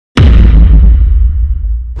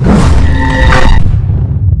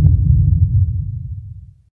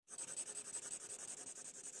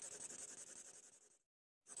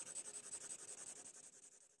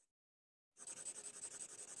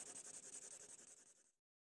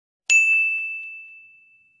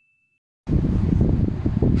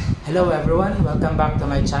Hello everyone, welcome back to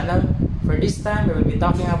my channel. For this time, we will be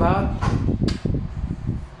talking about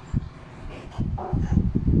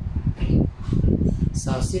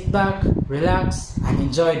so sit back, relax, and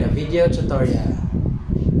enjoy the video tutorial.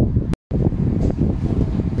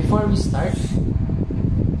 Before we start,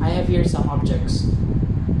 I have here some objects.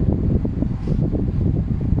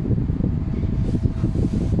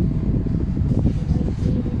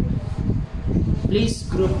 Please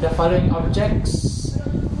group the following objects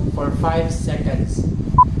for 5 seconds.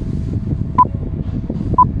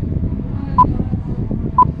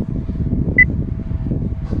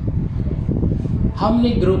 How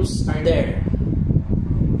many groups are there?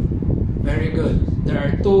 Very good. There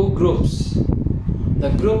are 2 groups.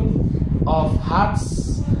 The group of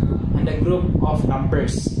hats and the group of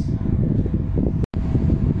numbers.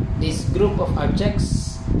 This group of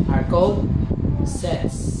objects are called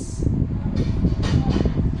sets.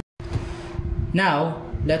 Now,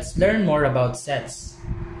 let's learn more about sets.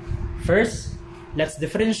 First, let's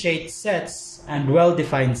differentiate sets and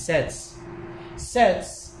well-defined sets.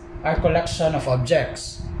 Sets are collection of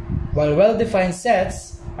objects, while well-defined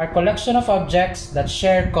sets are collection of objects that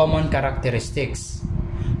share common characteristics.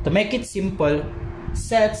 To make it simple,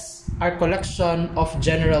 sets are collection of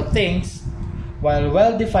general things, while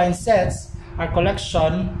well-defined sets are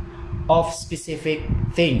collection of specific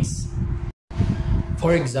things.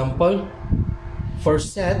 For example, for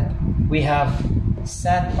set, we have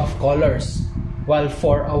set of colors, while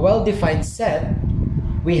for a well-defined set,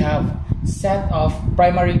 we have set of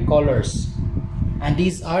primary colors, and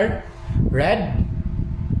these are red,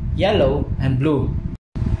 yellow, and blue.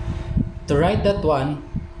 To write that one,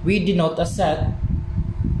 we denote a set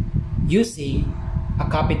using a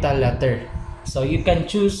capital letter. So you can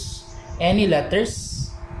choose any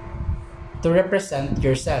letters to represent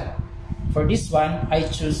your set. For this one, I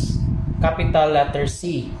choose capital letter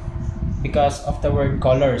C because of the word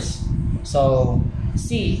colors. So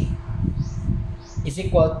C is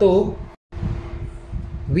equal to,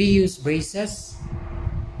 we use braces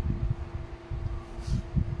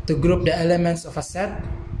to group the elements of a set,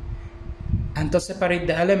 and to separate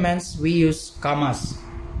the elements we use commas.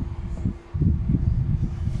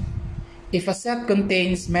 If a set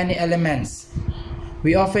contains many elements,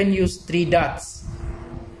 we often use 3 dots.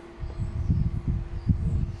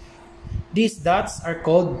 These dots are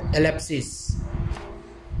called ellipses.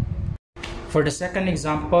 For the second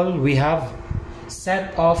example, we have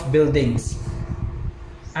set of buildings.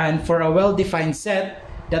 And for a well-defined set,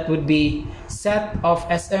 that would be set of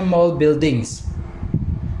SM Mall buildings.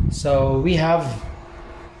 So we have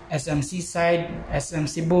SM Seaside, SM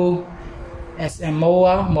Cebu, SM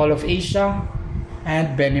MOA, Mall of Asia,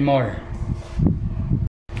 and many more.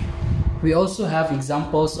 We also have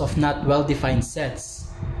examples of not well-defined sets.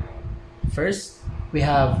 First, we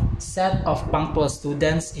have set of punctual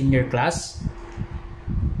students in your class.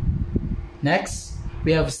 Next,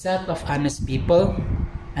 we have set of honest people,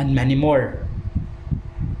 and many more.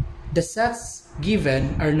 The sets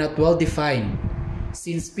given are not well defined,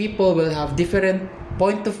 since people will have different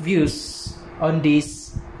point of views on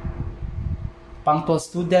these punctual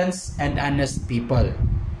students and honest people.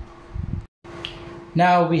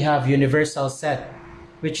 Now we have universal set,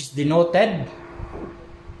 which is denoted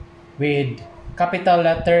with capital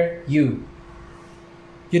letter U.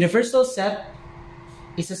 Universal set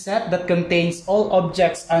is a set that contains all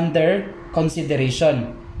objects under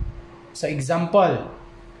consideration. So example,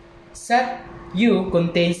 set U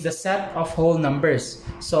contains the set of whole numbers.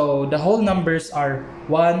 So the whole numbers are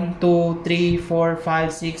 1, 2, 3, 4,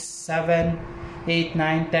 5, 6, 7, 8,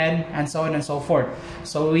 9, 10, and so on and so forth.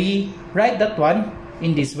 So we write that one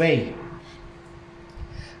in this way.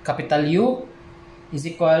 Capital U is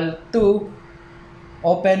equal to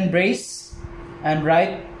open brace and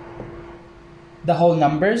write the whole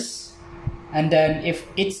numbers, and then if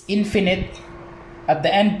it's infinite, at the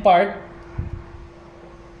end part,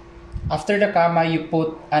 after the comma, you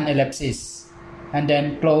put an ellipsis and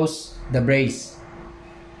then close the brace.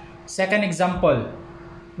 Second example,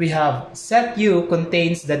 we have set U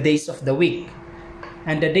contains the days of the week,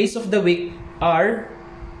 and the days of the week are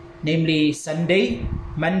namely Sunday,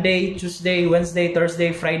 Monday, Tuesday, Wednesday,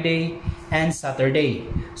 Thursday, Friday, and Saturday.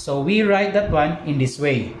 So we write that one in this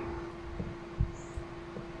way.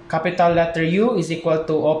 Capital letter U is equal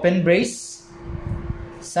to open brace,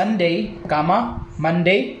 Sunday, comma,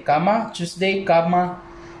 Monday, comma, Tuesday, comma,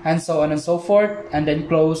 and so on and so forth, and then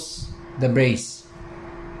close the brace.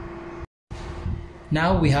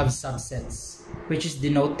 Now we have subsets, which is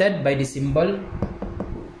denoted by the symbol.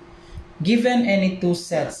 Given any 2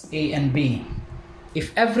 sets A and B,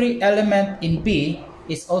 if every element in B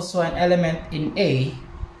is also an element in A,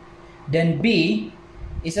 then B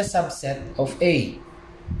is a subset of A.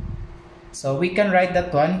 So we can write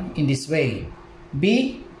that one in this way.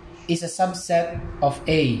 B is a subset of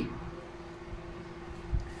A.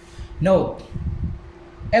 Note,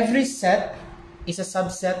 every set is a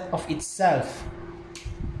subset of itself.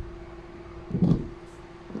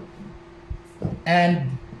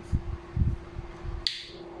 And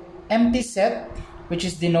empty set, which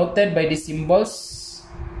is denoted by the symbols,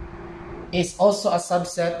 is also a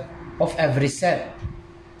subset of every set.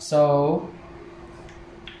 So,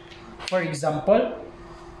 for example,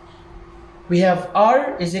 we have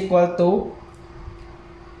R is equal to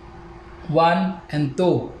 1 and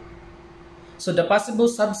 2. So the possible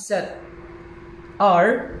subset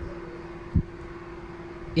R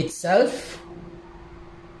itself,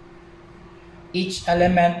 each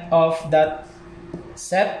element of that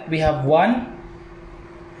set, we have 1,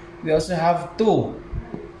 we also have 2,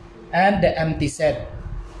 and the empty set.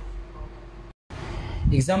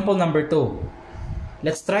 Example number 2.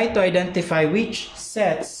 Let's try to identify which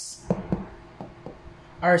sets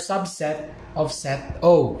are subset of set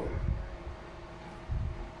O.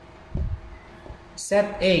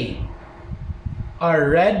 Set A are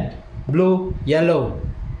red, blue, yellow.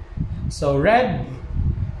 So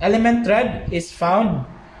element red is found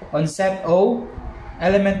on set O.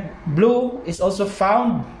 Element blue is also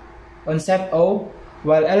found on set O,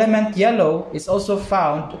 while element yellow is also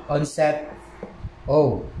found on set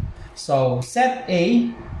O. So set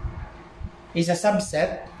A is a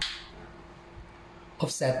subset of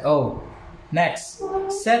set O. Next,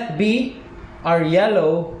 set B are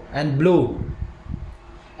yellow and blue.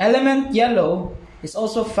 Element yellow is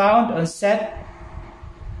also found on set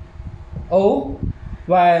O,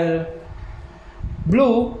 while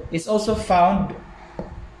blue is also found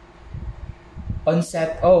on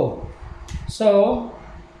set O. So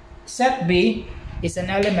set B is an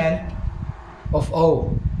element of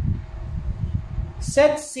O.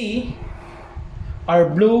 Set C are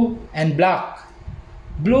blue and black.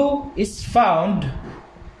 Blue is found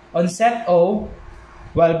on set O,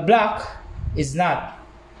 while black is not.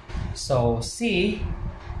 So C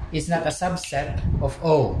is not a subset of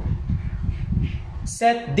O.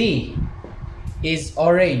 Set D is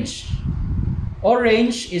orange.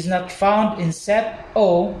 Orange is not found in set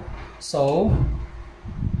O, so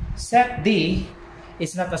set D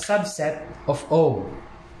is not a subset of O.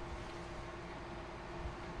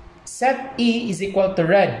 Set E is equal to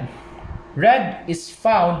red. Red is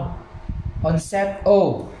found on set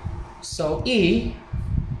O, so E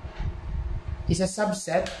is a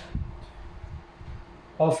subset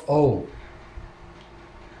of O.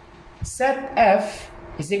 Set F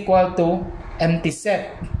is equal to empty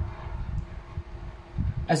set.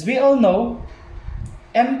 As we all know,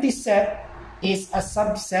 empty set is a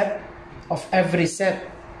subset of every set.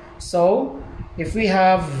 So, if we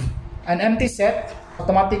have an empty set,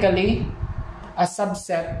 automatically a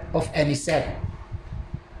subset of any set.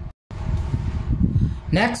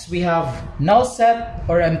 Next, we have null set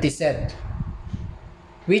or empty set,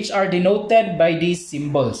 which are denoted by these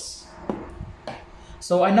symbols.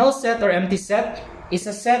 So a null set or empty set is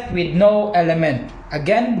a set with no element.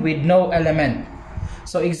 Again, with no element.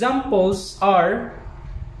 So examples are,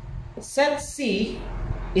 set C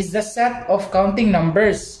is the set of counting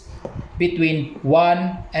numbers between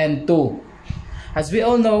 1 and 2. As we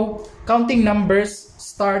all know, counting numbers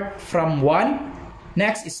start from 1,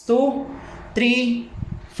 next is 2, 3,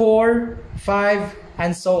 4, 5,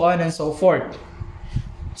 and so on and so forth.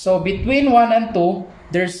 So between 1 and 2,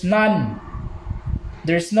 there's none.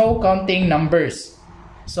 There's no counting numbers.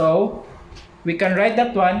 So we can write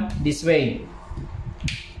that one this way.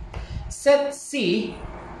 Set C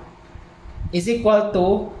is equal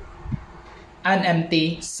to an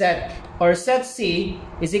empty set, or set C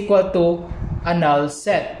is equal to a null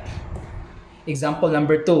set. Example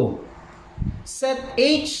number 2. Set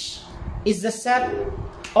H is the set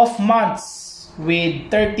of months with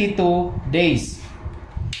 32 days.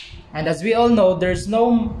 And as we all know, there's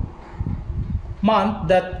no month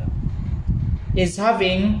that is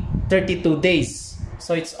having 32 days.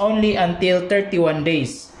 So it's only until 31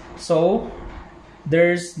 days. So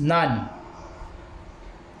there's none.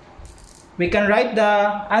 We can write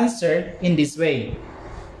the answer in this way.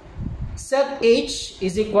 Set H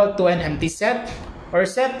is equal to an empty set, or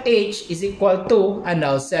set H is equal to a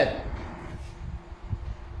null set.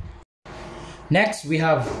 Next, we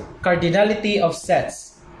have cardinality of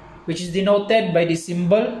sets, which is denoted by the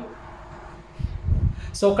symbol.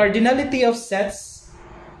 So cardinality of sets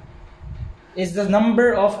is the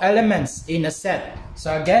number of elements in a set.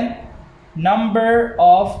 So again, number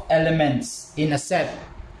of elements in a set.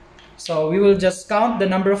 So we will just count the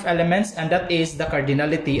number of elements, and that is the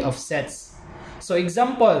cardinality of sets. So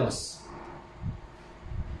examples.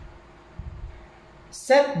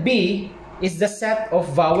 Set B is the set of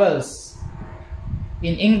vowels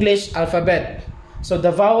in English alphabet. So the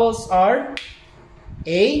vowels are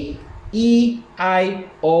A, E, I,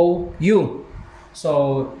 O, U.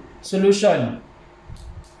 So solution.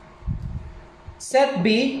 Set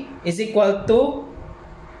B is equal to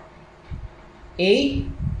A,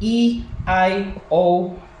 E, I,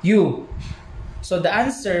 O, U. So the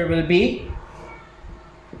answer will be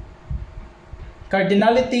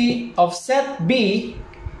cardinality of set B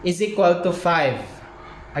is equal to 5.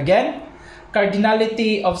 Again,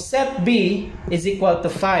 cardinality of set B is equal to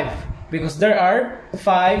 5 because there are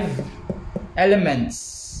 5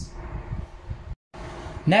 elements.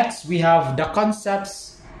 Next, we have the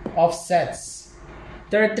concepts of sets.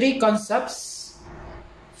 There are 3 concepts.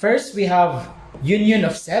 First, we have union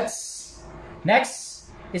of sets. Next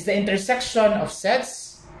is the intersection of sets.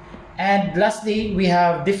 And lastly, we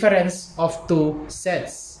have difference of 2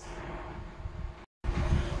 sets.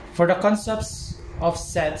 For the concepts of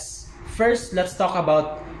sets, first let's talk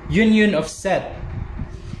about union of set.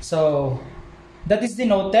 So that is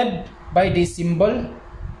denoted by this symbol.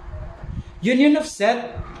 Union of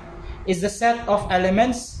set is the set of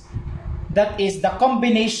elements that is the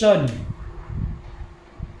combination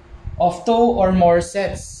of 2 or more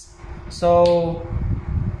sets. So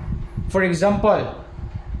for example,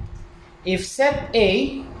 if set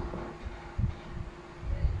A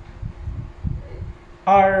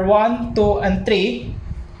are 1, 2, and 3,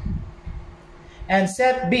 and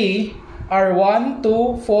set B are 1,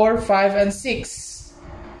 2, 4, 5, and 6,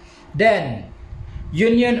 then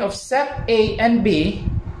union of set A and B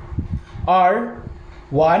are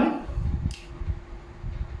 1,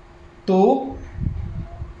 2,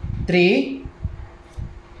 3.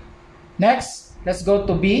 Next, let's go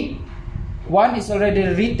to B. 1 is already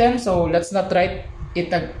written, so let's not write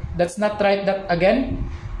it. Let's not write that again.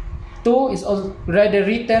 2 is already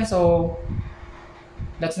written, so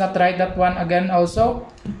let's not write that one again also.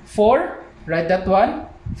 4, write that one.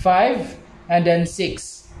 5, and then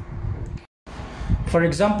 6. For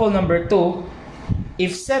example number 2,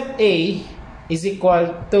 if set A is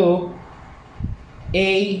equal to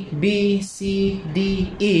A, B, C,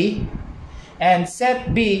 D, E, and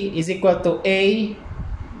set B is equal to A,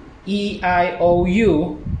 E, I, O,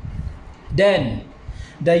 U, then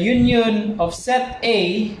the union of set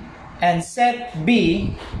A and set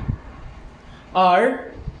B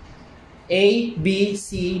are A, B,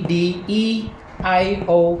 C, D, E, I,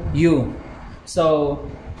 O, U. So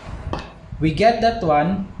we get that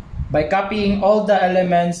one by copying all the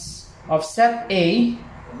elements of set A,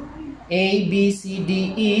 B, C,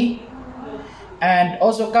 D, E, and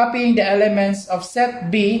also copying the elements of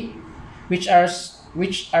set B, which are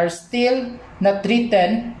still not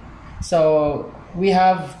written. So we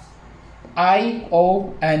have I,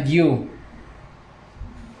 O, and U.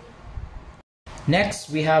 Next,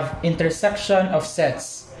 we have intersection of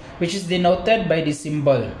sets, which is denoted by the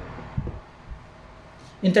symbol.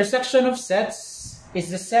 Intersection of sets is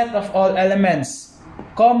the set of all elements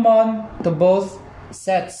common to both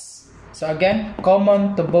sets. So again,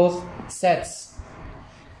 common to both sets.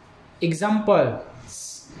 Example.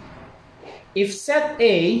 If set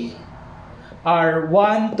A are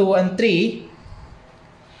 1, 2, and 3,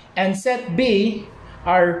 and set B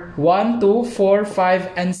are 1, 2, 4, 5,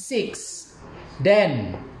 and 6,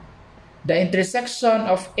 then the intersection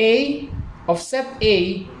of set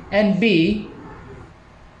A and B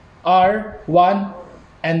are 1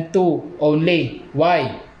 and 2 only.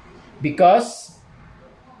 Why? Because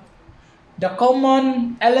the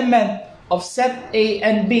common element of set A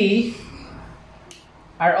and B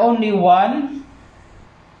are only 1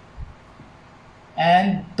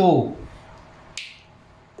 and 2.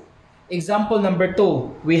 Example number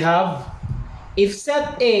 2, we have if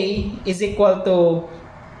set A is equal to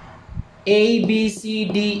A, B, C,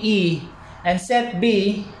 D, E, and set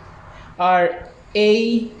B are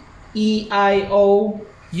A, E, I, O,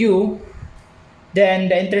 U, then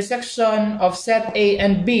the intersection of set A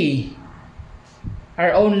and B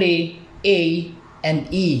are only A and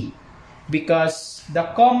E, because the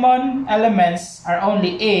common elements are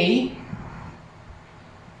only A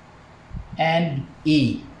and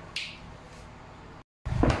E.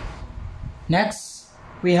 Next,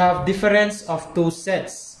 we have difference of 2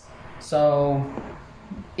 sets. So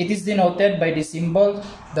it is denoted by the symbol,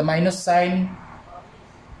 the minus sign.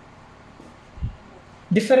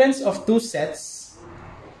 Difference of 2 sets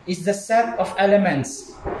is the set of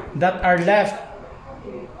elements that are left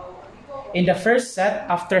in the first set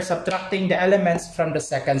after subtracting the elements from the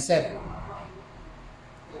second set.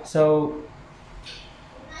 So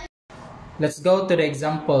let's go to the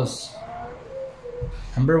examples.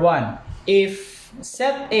 Number 1. If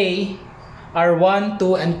set A are 1,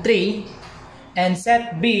 2, and 3, and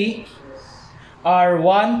set B are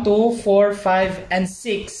 1, 2, 4, 5, and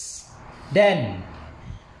 6, then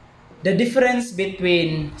the difference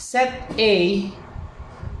between set A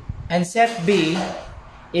and set B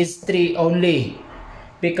is 3 only,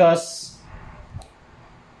 because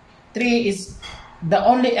 3 is the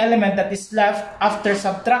only element that is left after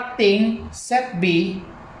subtracting set B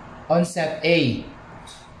on set A.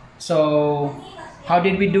 So how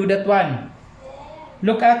did we do that one?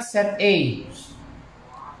 Look at set A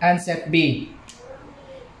and set B.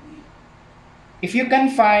 If you can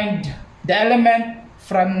find the element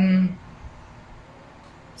from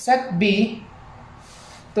set B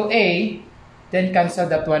to A, then cancel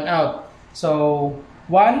that one out. So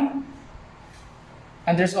 1,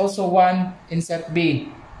 and there's also 1 in set B.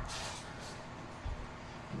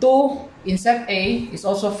 2 in set A is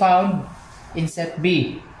also found in set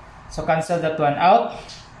B. So cancel that one out.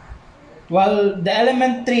 While the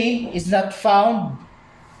element 3 is not found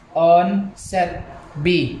on set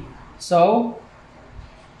B. So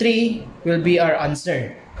 3 will be our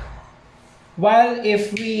answer. While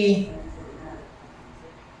if we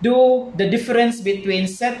do the difference between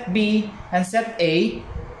set B and set A,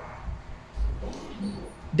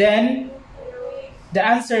 then the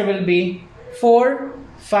answer will be 4,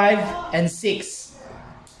 5, and 6.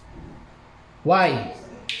 Why?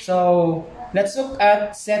 So let's look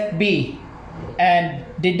at set B and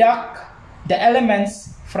deduct the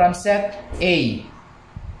elements from set A.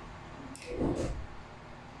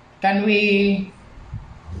 Can we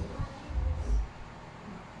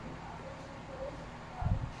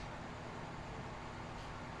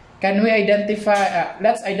identify,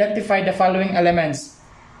 let's identify the following elements.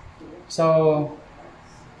 So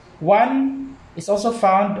 1 is also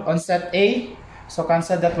found on set A, so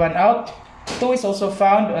cancel that one out. 2 is also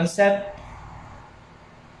found on set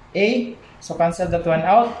A, so cancel that one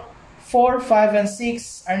out. 4, 5, and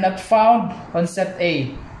 6 are not found on set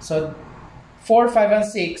A, so 4, 5, and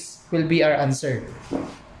 6 will be our answer.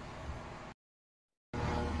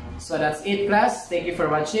 So that's it, class. Thank you for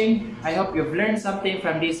watching. I hope you've learned something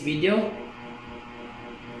from this video.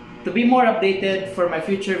 To be more updated for my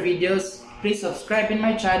future videos, please subscribe in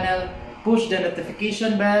my channel, push the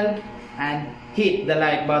notification bell, and hit the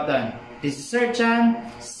like button. This is Sir Chan,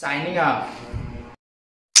 signing off.